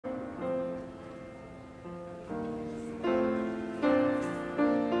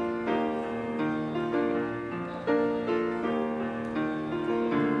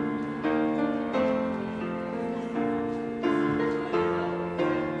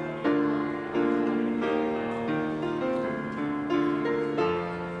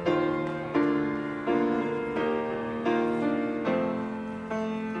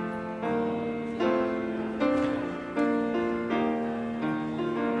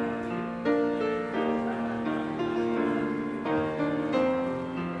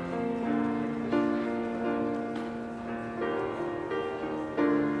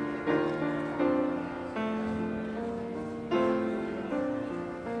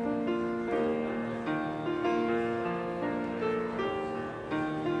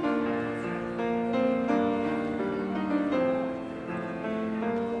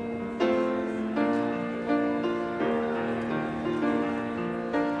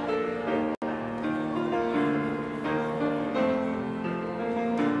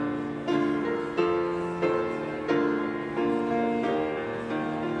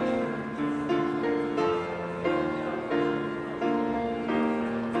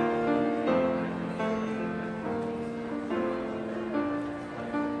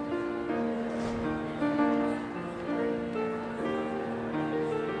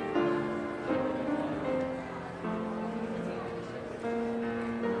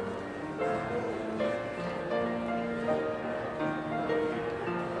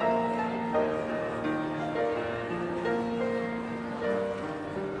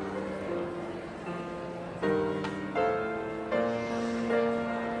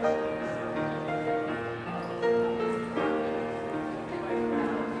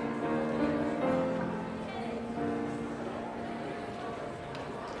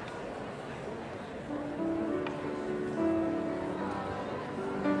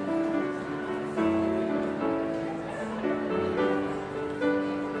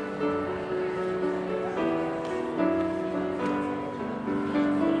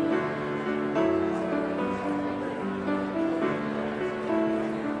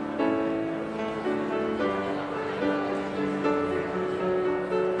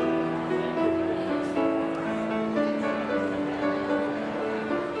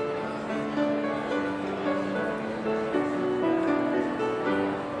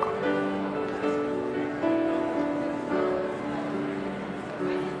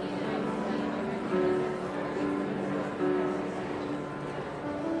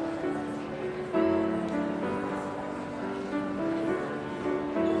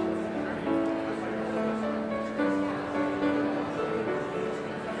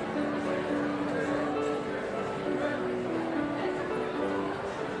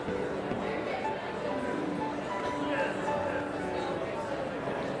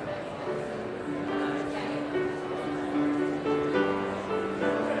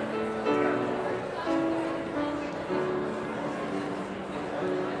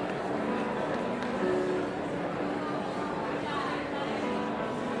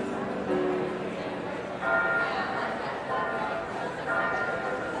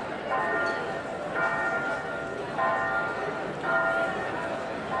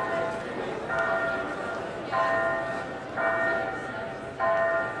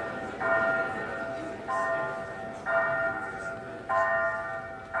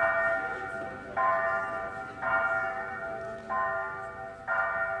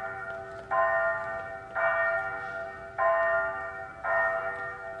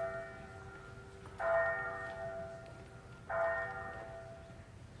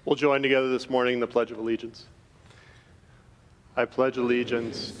We'll join together this morning in the Pledge of Allegiance. I pledge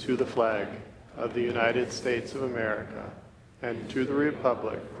allegiance to the flag of the United States of America and to the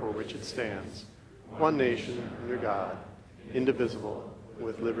republic for which it stands, one nation under God, indivisible,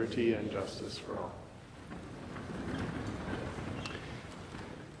 with liberty and justice for all.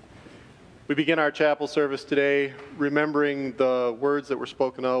 We begin our chapel service today remembering the words that were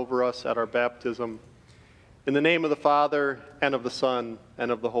spoken over us at our baptism. In the name of the Father, and of the Son, and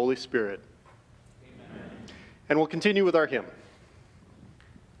of the Holy Spirit. Amen. And we'll continue with our hymn.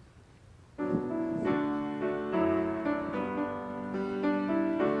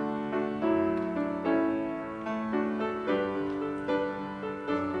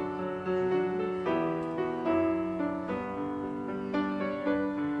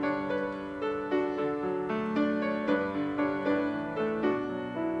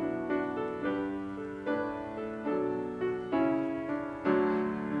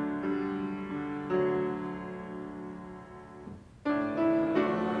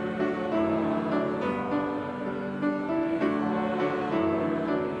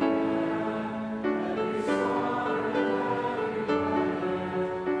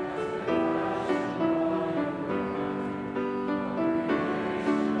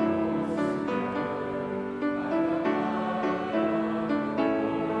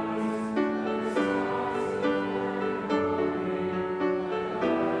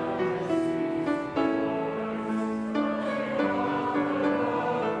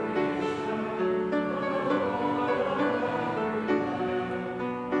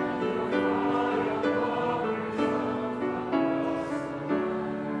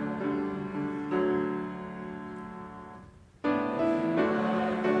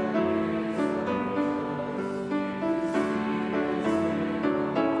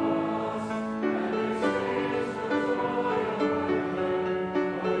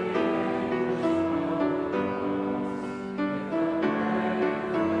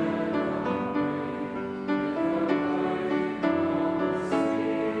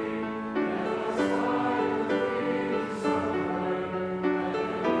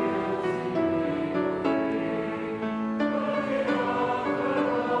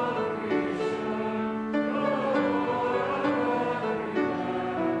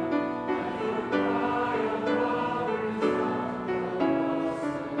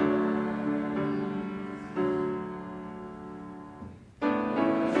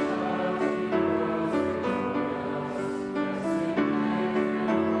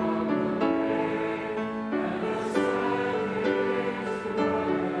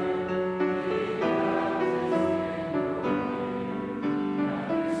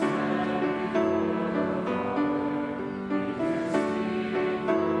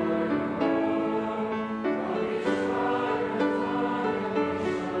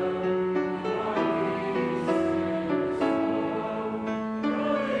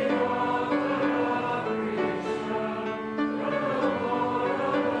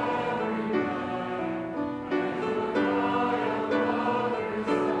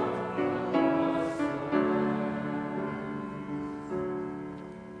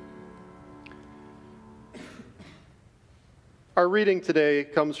 Our reading today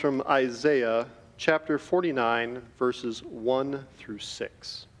comes from Isaiah chapter 49, verses 1 through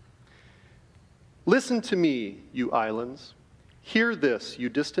 6. Listen to me, you islands. Hear this, you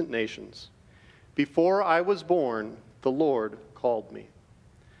distant nations. Before I was born, the Lord called me.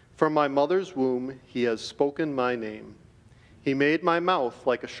 From my mother's womb, he has spoken my name. He made my mouth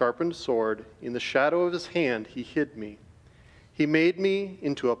like a sharpened sword. In the shadow of his hand, he hid me. He made me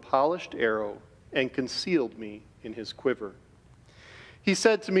into a polished arrow and concealed me in his quiver. He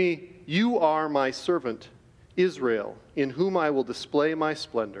said to me, "You are my servant, Israel, in whom I will display my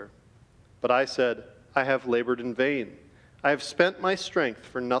splendor." But I said, "I have labored in vain. I have spent my strength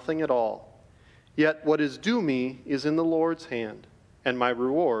for nothing at all. Yet what is due me is in the Lord's hand, and my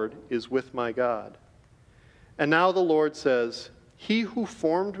reward is with my God." And now the Lord says, "He who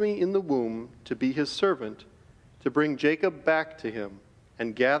formed me in the womb to be his servant, to bring Jacob back to him,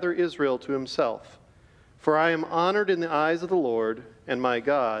 and gather Israel to himself. For I am honored in the eyes of the Lord, and my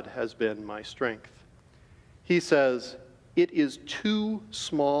God has been my strength." He says, "It is too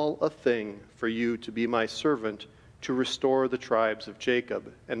small a thing for you to be my servant to restore the tribes of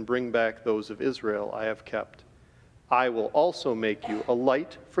Jacob and bring back those of Israel I have kept. I will also make you a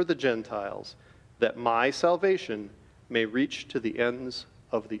light for the Gentiles, that my salvation may reach to the ends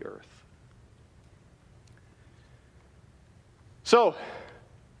of the earth." So,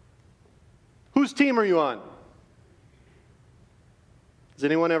 whose team are you on? Has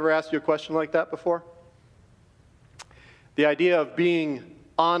anyone ever asked you a question like that before? The idea of being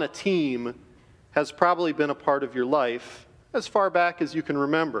on a team has probably been a part of your life as far back as you can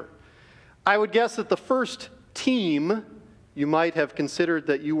remember. I would guess that the first team you might have considered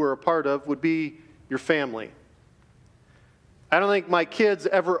that you were a part of would be your family. I don't think my kids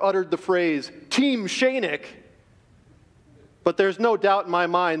ever uttered the phrase, Team Shanick, but there's no doubt in my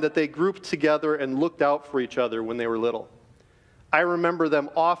mind that they grouped together and looked out for each other when they were little. I remember them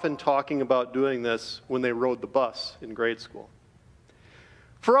often talking about doing this when they rode the bus in grade school.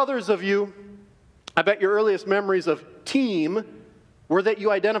 For others of you, I bet your earliest memories of team were that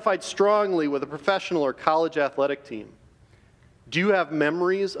you identified strongly with a professional or college athletic team. Do you have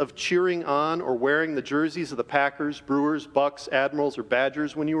memories of cheering on or wearing the jerseys of the Packers, Brewers, Bucks, Admirals, or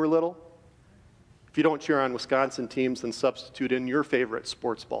Badgers when you were little? If you don't cheer on Wisconsin teams, then substitute in your favorite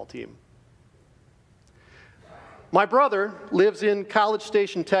sports ball team. My brother lives in College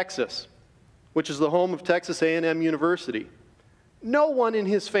Station, Texas, which is the home of Texas A&M University. No one in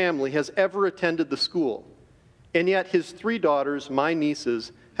his family has ever attended the school, and yet his 3 daughters, my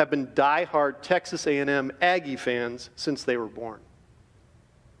nieces, have been die-hard Texas A&M Aggie fans since they were born.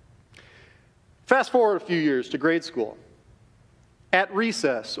 Fast forward a few years to grade school. At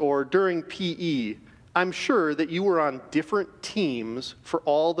recess or during PE, I'm sure that you were on different teams for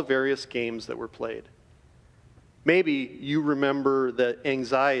all the various games that were played. Maybe you remember the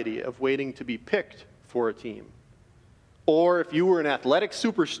anxiety of waiting to be picked for a team. Or if you were an athletic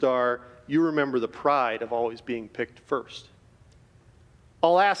superstar, you remember the pride of always being picked first.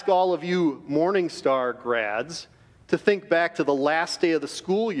 I'll ask all of you Morningstar grads to think back to the last day of the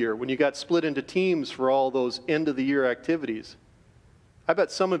school year when you got split into teams for all those end-of-the-year activities. I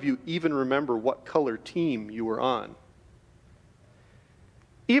bet some of you even remember what color team you were on.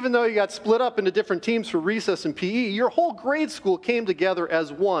 Even though you got split up into different teams for recess and PE, your whole grade school came together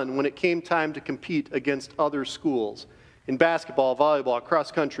as one when it came time to compete against other schools in basketball, volleyball,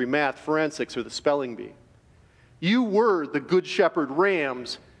 cross-country, math, forensics, or the spelling bee. You were the Good Shepherd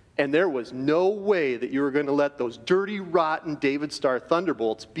Rams, and there was no way that you were going to let those dirty, rotten David Starr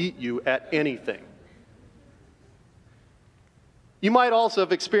Thunderbolts beat you at anything. You might also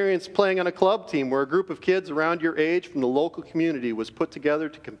have experienced playing on a club team where a group of kids around your age from the local community was put together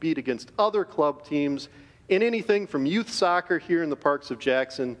to compete against other club teams in anything from youth soccer here in the parks of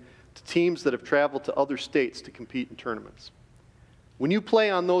Jackson to teams that have traveled to other states to compete in tournaments. When you play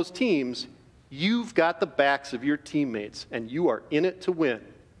on those teams, you've got the backs of your teammates, and you are in it to win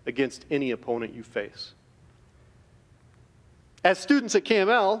against any opponent you face. As students at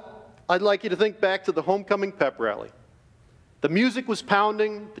KML, I'd like you to think back to the homecoming pep rally. The music was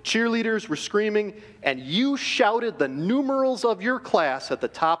pounding, the cheerleaders were screaming, and you shouted the numerals of your class at the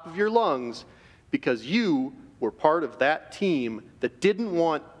top of your lungs because you were part of that team that didn't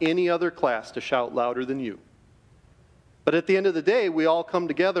want any other class to shout louder than you. But at the end of the day, we all come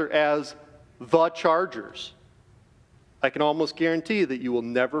together as the Chargers. I can almost guarantee that you will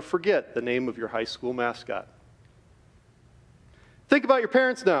never forget the name of your high school mascot. Think about your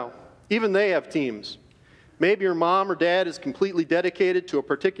parents now. Even they have teams. Maybe your mom or dad is completely dedicated to a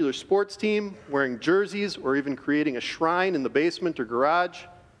particular sports team, wearing jerseys, or even creating a shrine in the basement or garage.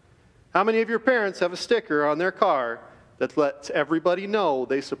 How many of your parents have a sticker on their car that lets everybody know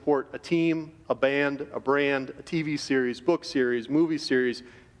they support a team, a band, a brand, a TV series, book series, movie series?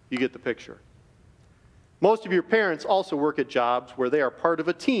 You get the picture. Most of your parents also work at jobs where they are part of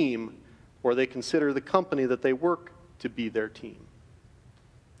a team, or they consider the company that they work to be their team.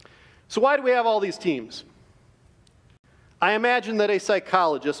 So why do we have all these teams? I imagine that a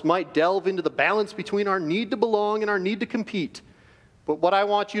psychologist might delve into the balance between our need to belong and our need to compete. But what I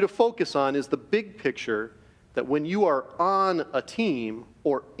want you to focus on is the big picture, that when you are on a team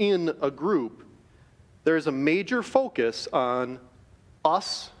or in a group, there is a major focus on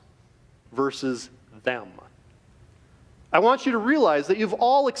us versus them. I want you to realize that you've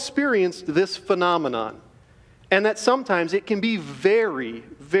all experienced this phenomenon, and that sometimes it can be very,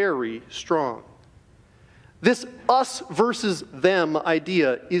 very strong. This us versus them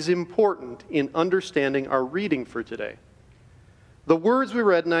idea is important in understanding our reading for today. The words we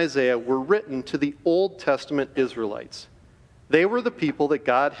read in Isaiah were written to the Old Testament Israelites. They were the people that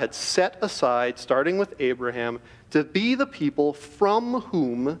God had set aside, starting with Abraham, to be the people from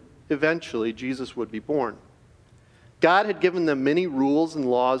whom eventually Jesus would be born. God had given them many rules and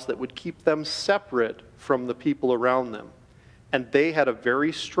laws that would keep them separate from the people around them. And they had a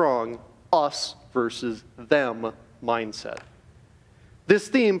very strong us versus them mindset. This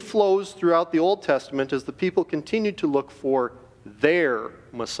theme flows throughout the Old Testament as the people continued to look for their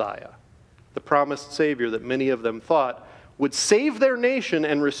Messiah, the promised Savior that many of them thought would save their nation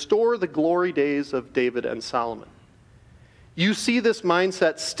and restore the glory days of David and Solomon. You see this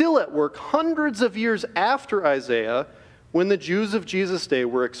mindset still at work hundreds of years after Isaiah, when the Jews of Jesus' day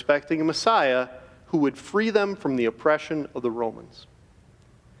were expecting a Messiah who would free them from the oppression of the Romans.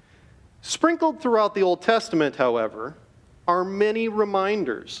 Sprinkled throughout the Old Testament, however, are many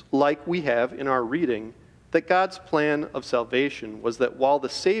reminders, like we have in our reading, that God's plan of salvation was that while the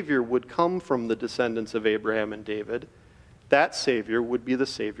Savior would come from the descendants of Abraham and David, that Savior would be the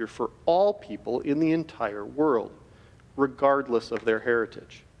Savior for all people in the entire world, regardless of their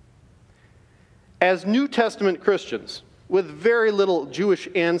heritage. As New Testament Christians, with very little Jewish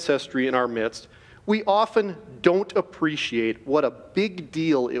ancestry in our midst, we often don't appreciate what a big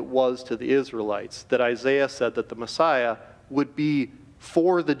deal it was to the Israelites that Isaiah said that the Messiah would be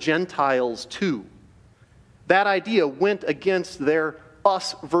for the Gentiles too. That idea went against their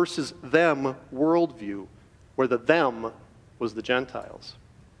us versus them worldview, where the them was the Gentiles.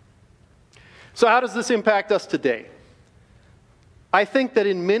 So how does this impact us today? I think that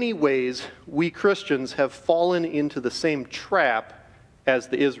in many ways, we Christians have fallen into the same trap as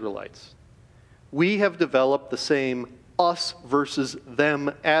the Israelites. We have developed the same us versus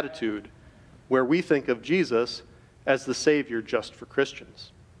them attitude, where we think of Jesus as the Savior just for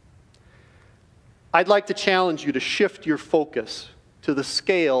Christians. I'd like to challenge you to shift your focus to the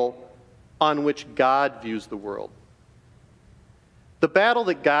scale on which God views the world. The battle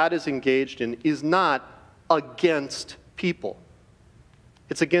that God is engaged in is not against people.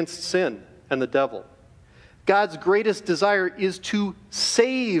 It's against sin and the devil. God's greatest desire is to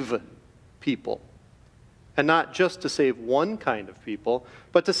save people. And not just to save one kind of people,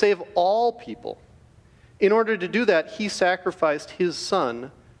 but to save all people. In order to do that, he sacrificed his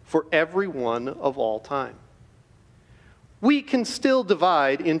Son for everyone of all time. We can still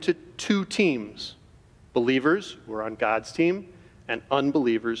divide into two teams: believers who are on God's team and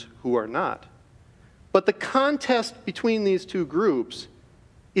unbelievers who are not. But the contest between these two groups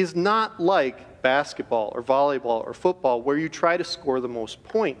is not like basketball or volleyball or football, where you try to score the most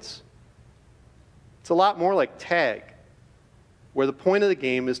points. It's a lot more like tag, where the point of the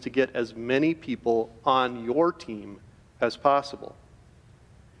game is to get as many people on your team as possible.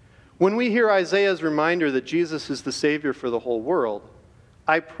 When we hear Isaiah's reminder that Jesus is the Savior for the whole world,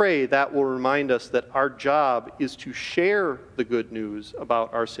 I pray that will remind us that our job is to share the good news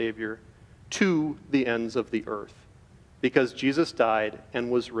about our Savior to the ends of the earth, because Jesus died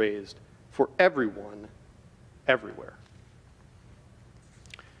and was raised for everyone, everywhere.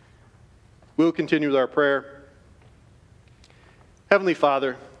 We'll continue with our prayer. Heavenly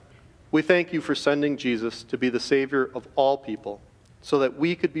Father, we thank you for sending Jesus to be the Savior of all people, so that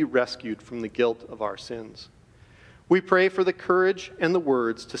we could be rescued from the guilt of our sins. We pray for the courage and the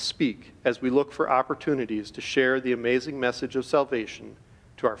words to speak as we look for opportunities to share the amazing message of salvation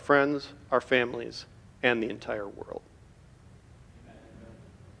to our friends, our families, and the entire world.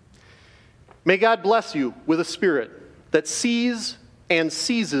 May God bless you with a spirit that sees and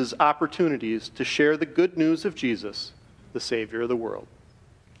seizes opportunities to share the good news of Jesus, the Savior of the world.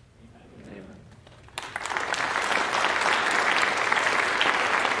 Amen.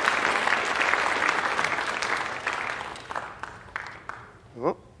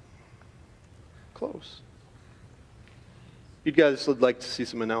 Well, close. You guys would like to see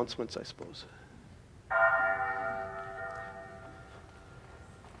some announcements, I suppose.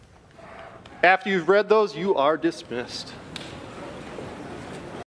 After you've read those, you are dismissed.